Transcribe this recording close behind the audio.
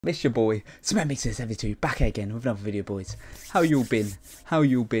It's your boy, Memento72, back again with another video, boys. How you all been? How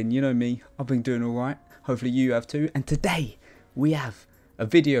you all been? You know me, I've been doing alright. Hopefully you have too. And today, we have a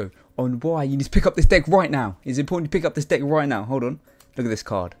video on why you need to pick up this deck right now. It's important to pick up this deck right now. Hold on. Look at this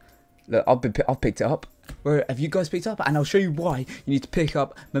card. Look, I've picked it up. Where have you guys picked it up? And I'll show you why you need to pick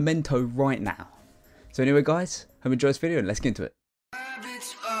up Memento right now. So anyway, guys, hope you enjoyed this video and let's get into it.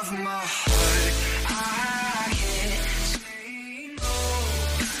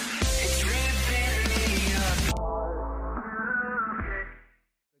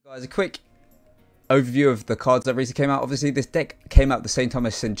 Guys, a quick overview of the cards that recently came out. Obviously, this deck came out at the same time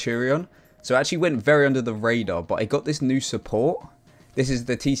as Centurion, so it actually went very under the radar, but it got this new support. This is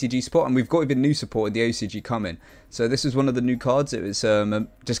the TCG support, and we've got even new support in the OCG coming. So this is one of the new cards. It was,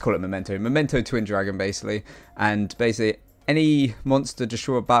 just call it Memento. Memento Twin Dragon, basically. And basically, any monster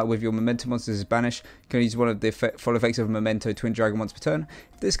destroy a battle with your Memento monsters is banished. You can use one of the full effects of Memento Twin Dragon once per turn.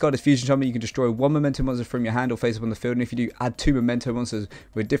 If this card is Fusion Summon, you can destroy one Memento monster from your hand or face up on the field. And if you do, add two Memento monsters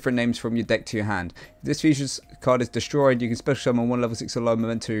with different names from your deck to your hand. If this Fusion card is destroyed, you can special summon one level 6 or lower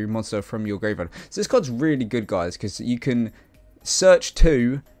Memento monster from your graveyard. So this card's really good, guys, because you can search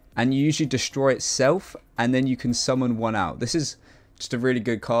two and you usually destroy itself, and then you can summon one out. This is just a really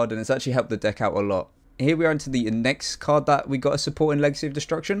good card, and it's actually helped the deck out a lot. Here we are into the next card that we got a support in Legacy of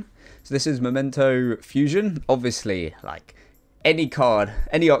Destruction. So this is Memento Fusion. Obviously, like any card,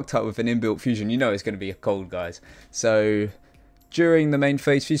 any archetype with an inbuilt fusion, you know it's going to be a cold, guys. So during the main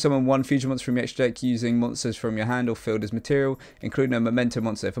phase, you summon one fusion monster from your extra deck using monsters from your hand or field as material, including a Memento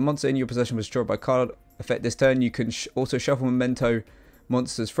monster. If a monster in your possession was destroyed by card effect this turn, you can also shuffle Memento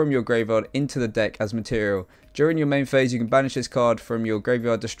monsters from your graveyard into the deck as material. During your main phase, you can banish this card from your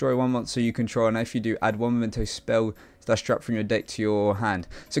graveyard, destroy one monster you control, and if you do, add one Memento spell / trap from your deck to your hand.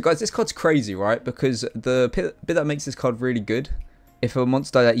 So guys, this card's crazy, right? Because the bit that makes this card really good, if a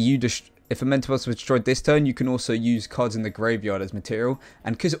monster that if a Memento monster was destroyed this turn, you can also use cards in the graveyard as material.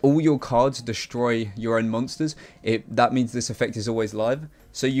 And because all your cards destroy your own monsters, that means this effect is always live.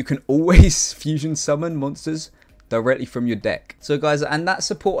 So you can always fusion summon monsters directly from your deck. So guys, and that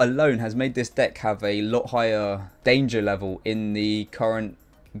support alone has made this deck have a lot higher danger level in the current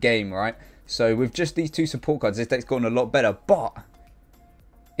game, right? So with just these two support cards, this deck's gotten a lot better, but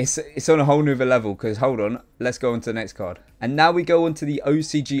it's on a whole new level, because hold on, let's go on to the next card. And now we go on to the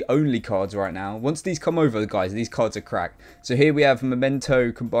OCG only cards right now. Once these come over, guys, these cards are cracked. So here we have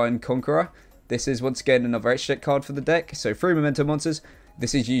Memento Combined Conqueror. This is once again another extra deck card for the deck. So 3 Memento monsters.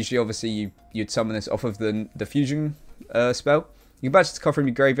 This is usually, obviously, you'd summon this off of the fusion spell. You can banish this card from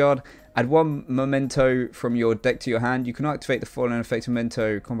your graveyard. Add one Memento from your deck to your hand. You can activate the following effect of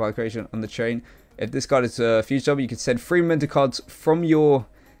Memento Combined Creation on the chain. If this card is a fusion summon, you can send 3 Memento cards from your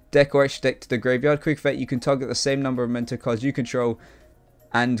deck or extra deck to the graveyard. Quick effect, you can target the same number of Memento cards you control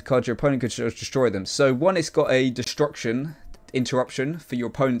and cards your opponent controls, destroy them. So one, it's got a destruction interruption for your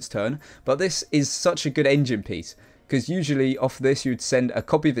opponent's turn, but this is such a good engine piece, because usually off this you would send a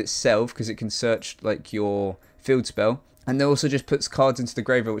copy of itself, because it can search like your field spell, and it also just puts cards into the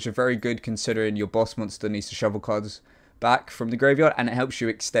graveyard, which are very good considering your boss monster needs to shovel cards back from the graveyard, and it helps you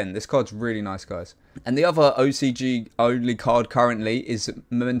extend. This card's really nice, guys. And the other OCG only card currently is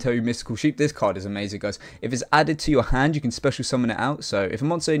Memento Mystical Sheep. This card is amazing, guys. If it's added to your hand, you can special summon it out. So if a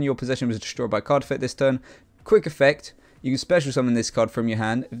monster in your possession was destroyed by a card effect this turn, quick effect, you can special summon this card from your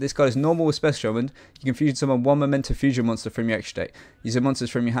hand. If this card is normal or special summoned, you can fusion summon one Memento Fusion monster from your extra deck. Using monsters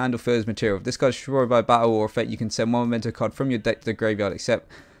from your hand or field as material. If this card is destroyed by battle or effect, you can send one Memento card from your deck to the graveyard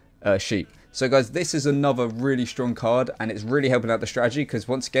except Sheep. So guys, this is another really strong card, and it's really helping out the strategy, because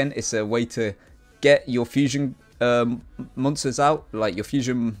once again, it's a way to get your fusion monsters out, like your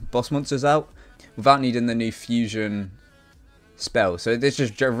fusion boss monsters out, without needing the new fusion spell. So this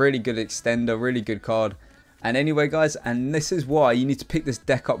is a really good extender, really good card. And anyway, guys, and this is why you need to pick this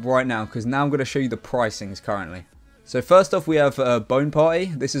deck up right now, because now I'm going to show you the pricings currently. So first off, we have Bone Party.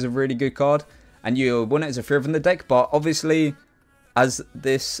 This is a really good card, and you want it as a 3 in the deck, but obviously, as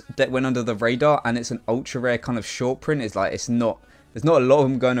this deck went under the radar and it's an ultra rare kind of short print, it's like there's not a lot of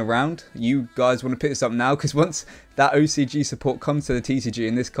them going around. You guys want to pick this up now, because once that OCG support comes to the TCG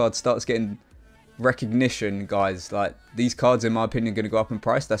and this card starts getting recognition, guys, like these cards in my opinion are going to go up in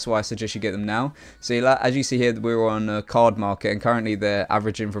price. That's why I suggest you get them now. So as you see here, we're on a card market, and currently they're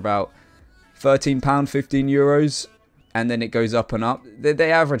averaging for about £13, 15 euros, and then it goes up and up.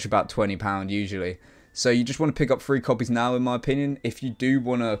 They average about £20 usually. So you just want to pick up 3 copies now, in my opinion, if you do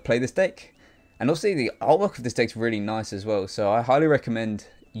want to play this deck. And also the artwork of this deck's really nice as well, so I highly recommend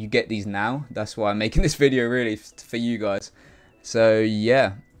you get these now. That's why I'm making this video, really, for you guys. So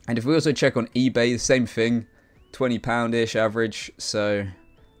yeah, and if we also check on eBay, the same thing, £20-ish average. So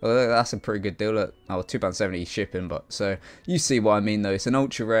Well, that's a pretty good deal. Look, oh, £2.70 shipping, but so you see what I mean though. It's an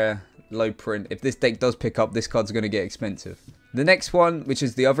ultra rare, low print. If this deck does pick up, this card's going to get expensive. The next one, which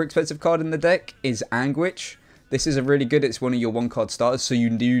is the other expensive card in the deck, is Anguish. This is a really good. It's one of your 1-card starters, so you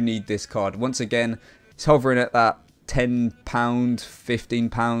do need this card. Once again, it's hovering at that £10,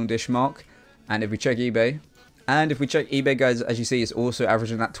 £15-ish mark. And if we check eBay, guys, as you see, it's also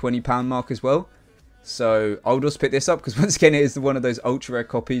averaging that £20 mark as well. So I would also pick this up because once again, it is one of those ultra rare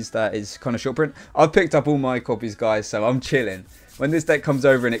copies that is kind of short print. I've picked up all my copies, guys, so I'm chilling. When this deck comes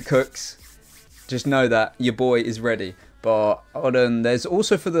over and it cooks, just know that your boy is ready. But hold on, there's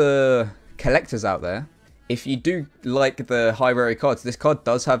also for the collectors out there. If you do like the high rarity cards, this card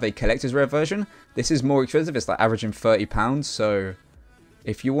does have a collector's rare version. This is more expensive. It's like averaging £30. So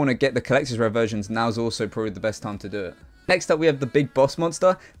if you want to get the collector's rare versions, now's also probably the best time to do it. Next up, we have the Big Boss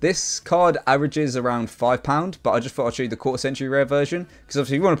Monster. This card averages around £5, but I just thought I'd show you the quarter century rare version. Because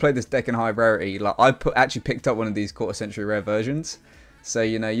obviously you want to play this deck in high rarity. Like actually picked up one of these quarter century rare versions. So,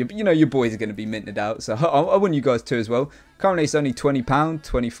 you know your boys are going to be minted out. So, I want you guys too as well. Currently, it's only £20,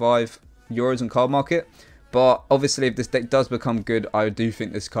 €25 on card market. But, obviously, if this deck does become good, I do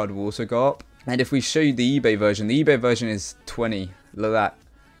think this card will also go up. And if we show you the eBay version is 20. Look at that.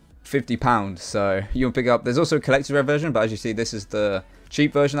 £50. So, you'll pick up. There's also a collector's rare version. But, as you see, this is the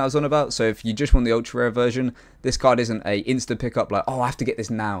cheap version I was on about. So, if you just want the ultra rare version, this card isn't a instant pickup. Like, oh, I have to get this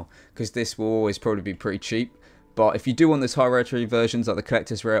now. Because this will always probably be pretty cheap. But if you do want those high rarity versions like the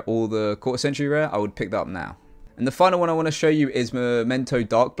collector's rare or the quarter century rare, I would pick that up now. And the final one I want to show you is Memento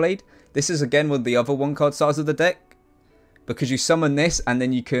Darkblade. This is again one of the other 1-card stars of the deck. Because you summon this and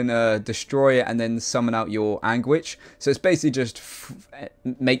then you can destroy it and then summon out your Anguish. So it's basically just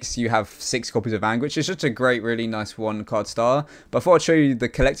makes you have 6 copies of Anguish. It's just a great, really nice 1-card star. But I thought I'd show you the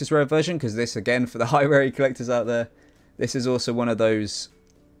collector's rare version because this, again, for the high rarity collectors out there, this is also one of those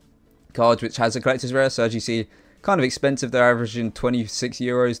cards which has a collector's rare. So as you see, kind of expensive. They're averaging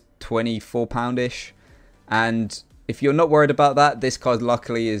 €26, £24-ish. And if you're not worried about that, this card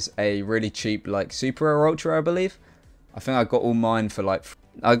luckily is a really cheap, like super rare or ultra rare, I believe. I think I got all mine for like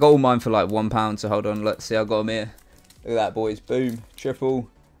 £1. So hold on, let's see. I got them here. Look at that, boys. Boom, triple.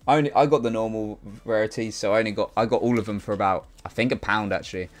 I got the normal rarities, so I got all of them for about, I think, £1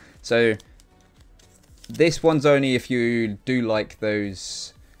 actually. So this one's only if you do like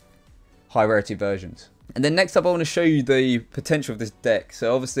those high rarity versions. And then next up, I want to show you the potential of this deck.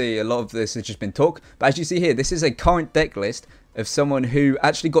 So obviously a lot of this has just been talk, but as you see here, this is a current deck list of someone who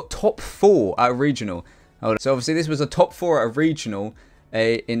actually got top 4 at a regional. So obviously this was a top 4 at a regional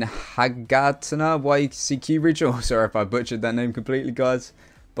in Hagatana YCQ regional. Sorry if I butchered that name completely, guys.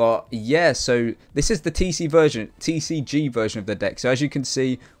 But yeah, so this is the TCG version of the deck. So as you can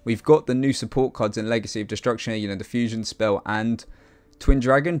see, we've got the new support cards in Legacy of Destruction, you know, the Fusion Spell and Twin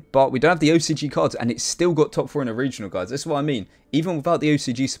Dragon, but we don't have the OCG cards, and it's still got top 4 in a regional, guys. This is what I mean. Even without the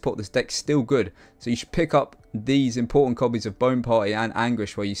OCG support, this deck's still good. So you should pick up these important copies of Bone Party and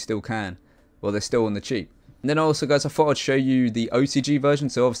Anguish while you still can. Well, they're still on the cheap. And then also, guys, I thought I'd show you the OCG version.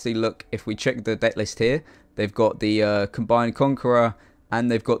 So obviously, look, if we check the deck list here, they've got the Combined Conqueror,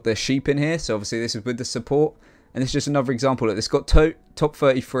 and they've got the Sheep in here. So obviously, this is with the support. And it's just another example. Look, it's got top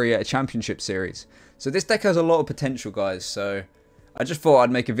 33 at a championship series. So this deck has a lot of potential, guys. So I just thought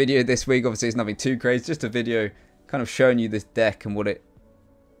I'd make a video this week. Obviously, it's nothing too crazy. Just a video kind of showing you this deck and what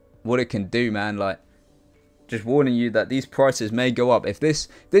it can do, man. Like, just warning you that these prices may go up. If this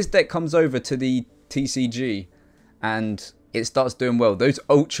deck comes over to the TCG and it starts doing well, those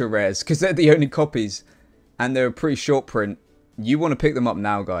ultra rares, because they're the only copies and they're a pretty short print, you want to pick them up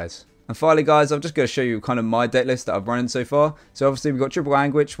now, guys. And finally, guys, I'm just going to show you kind of my deck list that I've run in so far. So obviously, we've got triple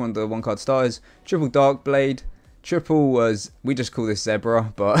Anguish, one of the 1-card stars, triple Darkblade, triple was, we just call this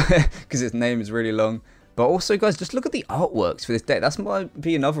Zebra, but because its name is really long. But also, guys, just look at the artworks for this deck. That might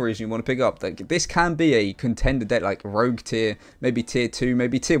be another reason you want to pick up. Like, this can be a contender deck, like Rogue tier, maybe tier 2,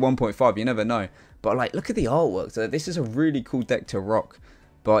 maybe tier 1.5. You never know. But like, look at the artwork. So this is a really cool deck to rock.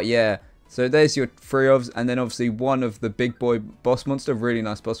 But yeah, so there's your 3 ofs, and then obviously one of the big boy boss monster, really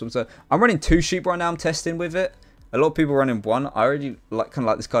nice boss monster. I'm running 2 sheep right now. I'm testing with it. A lot of people running 1. I already kind of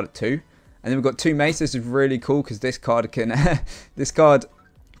like this card at 2. And then we've got 2 mace. This is really cool because this card can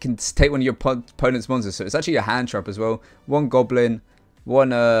take one of your opponent's monsters. So it's actually a hand trap as well. 1 goblin, 1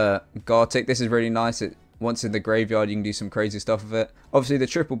 Gartic. This is really nice. Once in the graveyard, you can do some crazy stuff with it. Obviously, the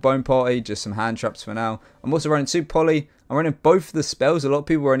triple Bone Party, just some hand traps for now. I'm also running Super Poly. I'm running both the spells. A lot of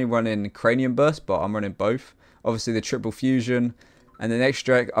people are only running Cranium Burst, but I'm running both. Obviously, the triple Fusion. And the next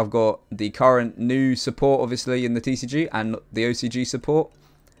deck, I've got the current new support, obviously, in the TCG and the OCG support.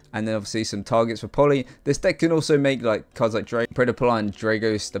 and then obviously some targets for Poly. This deck can also make like cards like Predapoli and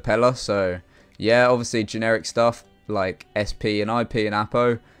Drago Stapella. So yeah, obviously generic stuff like SP and IP and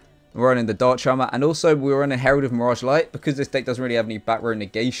Apo. We're running the Dart Charmer, and also we're running Herald of Mirage Light because this deck doesn't really have any back row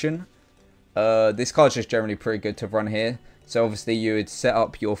negation. This card's just generally pretty good to run here. So obviously you would set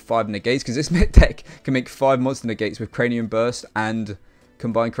up your 5 negates, because this deck can make 5 monster negates with Cranium Burst and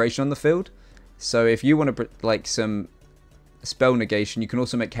Combined Creation on the field. So if you want to like some spell negation, you can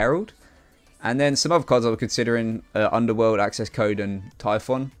also make Herald. And then some other cards I was considering Underworld, Access Code, and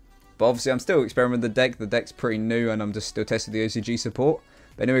Typhon. But obviously I'm still experimenting with the deck. The deck's pretty new and I'm just still testing the OCG support.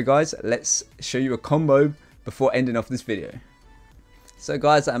 But anyway guys, let's show you a combo before ending off this video. So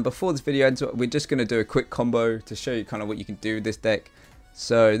guys, and before this video ends, we're just going to do a quick combo to show you kind of what you can do with this deck.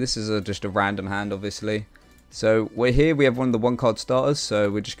 So this is just a random hand obviously. So we're here, we have one of the 1-card starters,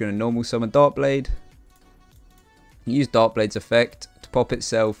 so we're just going to normal summon Darkblade. Use Darkblade's effect to pop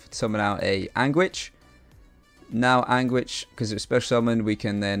itself, summon out a Anguish. Now Anguish, because it's special summoned, we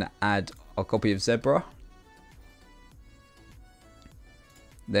can then add a copy of Zebra.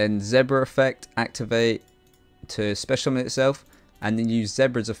 Then Zebra effect, activate to special summon itself. And then use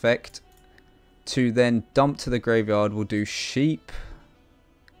Zebra's effect to then dump to the graveyard. We'll do Sheep,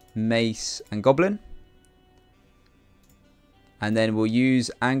 Mace, and Goblin. And then we'll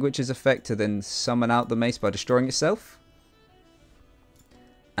use Anguish's effect to then summon out the Mace by destroying itself.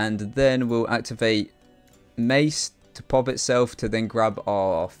 And then we'll activate Mace to pop itself to then grab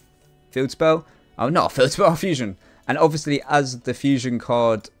our field spell. Oh, not a field spell, our fusion. And obviously as the fusion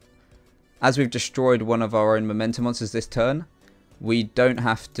card, as we've destroyed one of our own Memento monsters this turn, we don't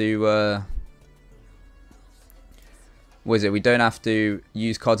have to, we don't have to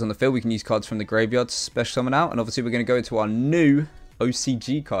use cards on the field. We can use cards from the graveyard to special summon out. And obviously we're going to go into our new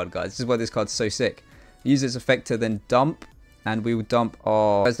OCG card, guys. This is why this card's so sick. Use its effect to then dump. And we will dump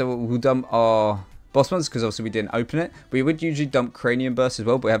our, boss monsters, because obviously we didn't open it. We would usually dump Cranium Burst as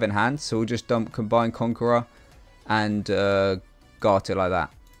well, but we have it in hand. So we'll just dump Combined Conqueror and Garter like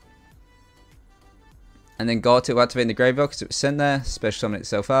that. And then Garter will activate in the graveyard because it was sent there, special summon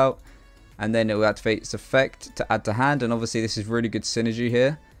itself out. And then it will activate its effect to add to hand. And obviously this is really good synergy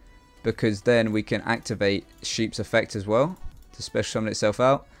here, because then we can activate Sheep's effect as well to special summon itself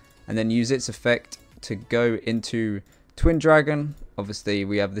out. And then use its effect to go into Twin Dragon. Obviously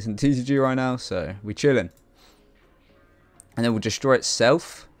we have this in TCG right now, so we're chilling. And then we'll destroy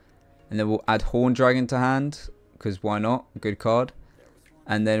itself. And then we'll add Horn Dragon to hand, because why not? Good card.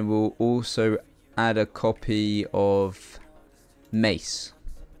 And then we'll also add a copy of Mace.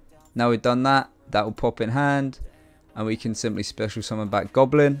 Now we've done that, that will pop in hand, and we can simply special summon back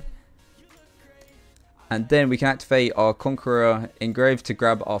Goblin. And then we can activate our Conqueror Engrave to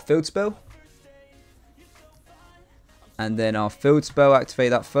grab our field spell. And then our field spell,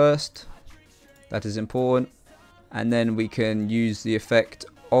 activate that first. That is important. And then we can use the effect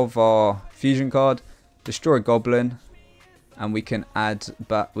of our fusion card, destroy Goblin. And we can add,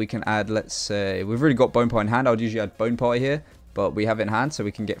 let's say, we've already got Bone Party in hand. I would usually add Bone Party here, but we have it in hand, so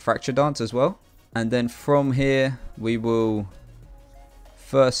we can get Fracture Dance as well. And then from here, we will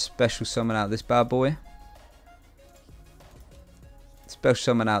first special summon out this bad boy. Special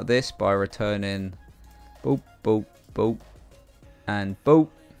summon out this by returning boop, boop, boop, and boop.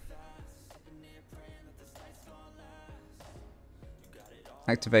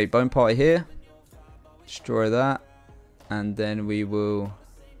 Activate Bone Party here. Destroy that. And then we will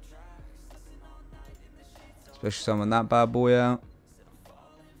special summon that bad boy out.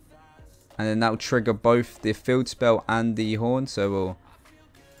 And then that will trigger both the field spell and the horn. So we'll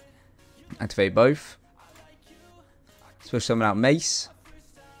activate both. Special summon out Mace.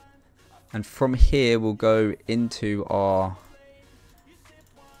 And from here we'll go into our...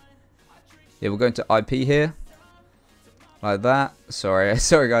 yeah, we'll go into IP here. Like that. Sorry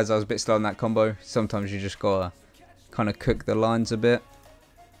guys, I was a bit slow on that combo. Sometimes you just gotta kind of cook the lines a bit.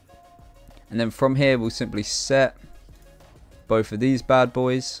 And then from here we'll simply set both of these bad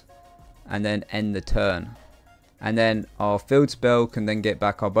boys and then end the turn. And then our field spell can then get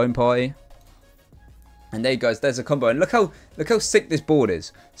back our Bone Party. And there you guys, there's a combo. And look how sick this board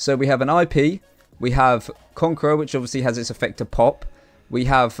is. So we have an IP, we have Conqueror, which obviously has its effect to pop. We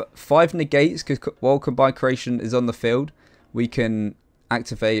have 5 negates, because while Combined Creation is on the field, we can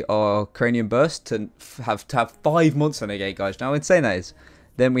activate our Cranium Burst to have 5 monster negate, guys. Now how insane that is.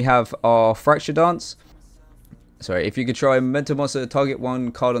 Then we have our Fracture Dance. Sorry, if you control a Memento monster, target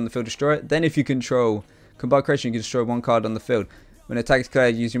 1 card on the field, destroy it. Then if you control Combined Creation, you can destroy 1 card on the field. When an attack is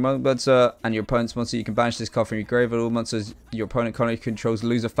declared, use your monster and your opponent's monster, you can banish this card from your graveyard. All monsters your opponent currently controls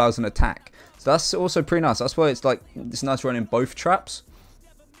lose 1,000 attack. So that's also pretty nice. That's why it's like, it's nice running both traps.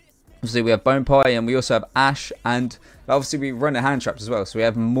 Obviously we have Bone Party, and we also have Ash, and obviously we run a hand traps as well, so we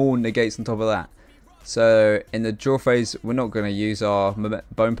have more negates on top of that. So in the draw phase, we're not going to use our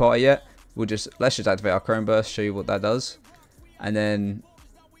Bone Party yet. Let's just activate our Chrome Burst, show you what that does, and then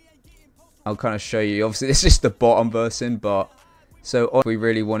I'll kind of show you. Obviously this is just the bot I'm versing, but so if we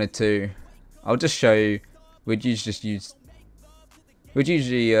really wanted to, I'll just show you. We'd usually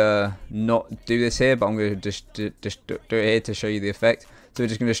not do this here, but I'm going to just do it here to show you the effect. So we're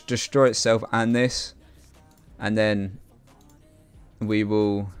just going to destroy itself and this, and then we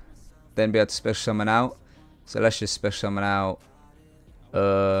will then be able to special summon out. So let's just special summon out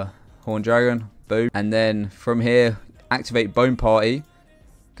Horn Dragon, boom, and then from here activate Bone Party,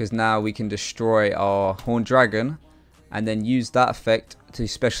 because now we can destroy our Horn Dragon, and then use that effect to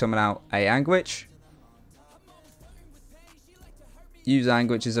special summon out a Anguish. Use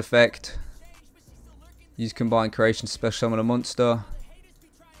Anguish's effect. Use Combined Creation to special summon a monster.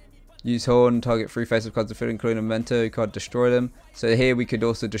 Use Horn, target 3 face-up cards of field, including a Memento card, destroy them. So here we could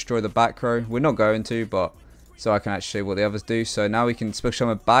also destroy the back row. We're not going to, but so I can actually show what the others do. So now we can special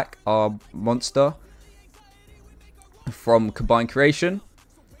summon back our monster from Combined Creation,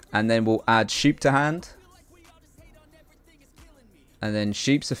 and then we'll add Sheep to hand, and then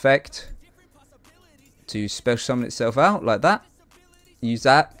Sheep's effect to special summon itself out like that. Use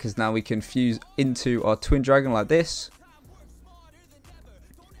that because now we can fuse into our Twin Dragon like this,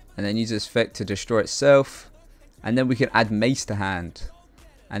 and then use this effect to destroy itself, and then we can add Mace to hand,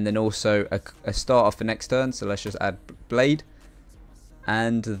 and then also a start off the next turn. So let's just add Blade,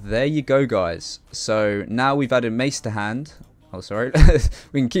 and there you go, guys. So now we've added Mace to hand. Oh, sorry.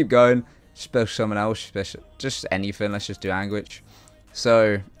 We can keep going. Special summon else, just anything. Let's just do Anguish.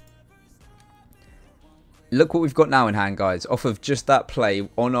 So look what we've got now in hand, guys. Off of just that play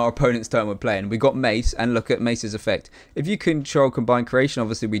on our opponent's turn we're playing, we got Mace, and look at Mace's effect. If you control Combined Creation,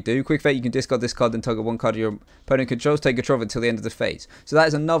 obviously we do. Quick Fate, you can discard this card and target one card your opponent controls, take control of it until the end of the phase. So that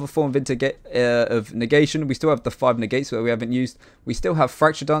is another form of negation. We still have the 5 negates that we haven't used. We still have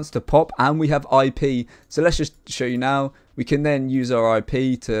Fracture Dance to pop, and we have IP. So let's just show you now. We can then use our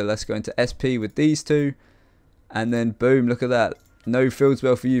IP to, let's go into SP with these two, and then boom, look at that. No field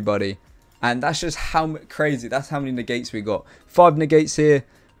spell for you, buddy. And that's just how crazy. That's how many negates we got. 5 negates here,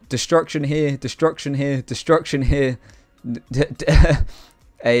 destruction here, destruction here, destruction here,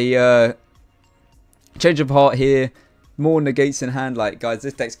 a change of heart here, more negates in hand. Like, guys,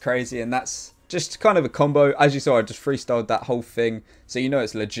 this deck's crazy, and that's just kind of a combo. As you saw, I just freestyled that whole thing, so you know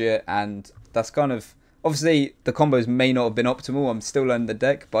it's legit. And that's kind of, obviously the combos may not have been optimal. I'm still learning the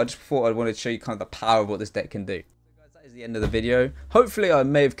deck, but I just thought I wanted to show you kind of the power of what this deck can do. The end of the video. Hopefully I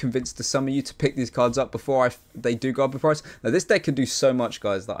may have convinced some of you to pick these cards up before they do go up in price. Now this deck can do so much,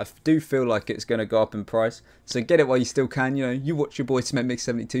 guys, that I do feel like it's going to go up in price, so get it while you still can. You know, you watch your boy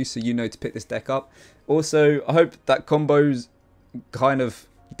Mix72, so you know to pick this deck up. Also, I hope that combo's kind of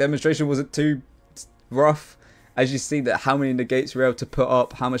demonstration wasn't too rough, as you see that how many negates we're able to put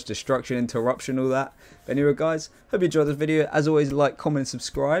up, how much destruction, interruption, all that. But anyway, guys, hope you enjoyed this video. As always, like, comment,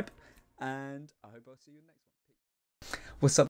 subscribe, and I hope I'll see you next one. What's up?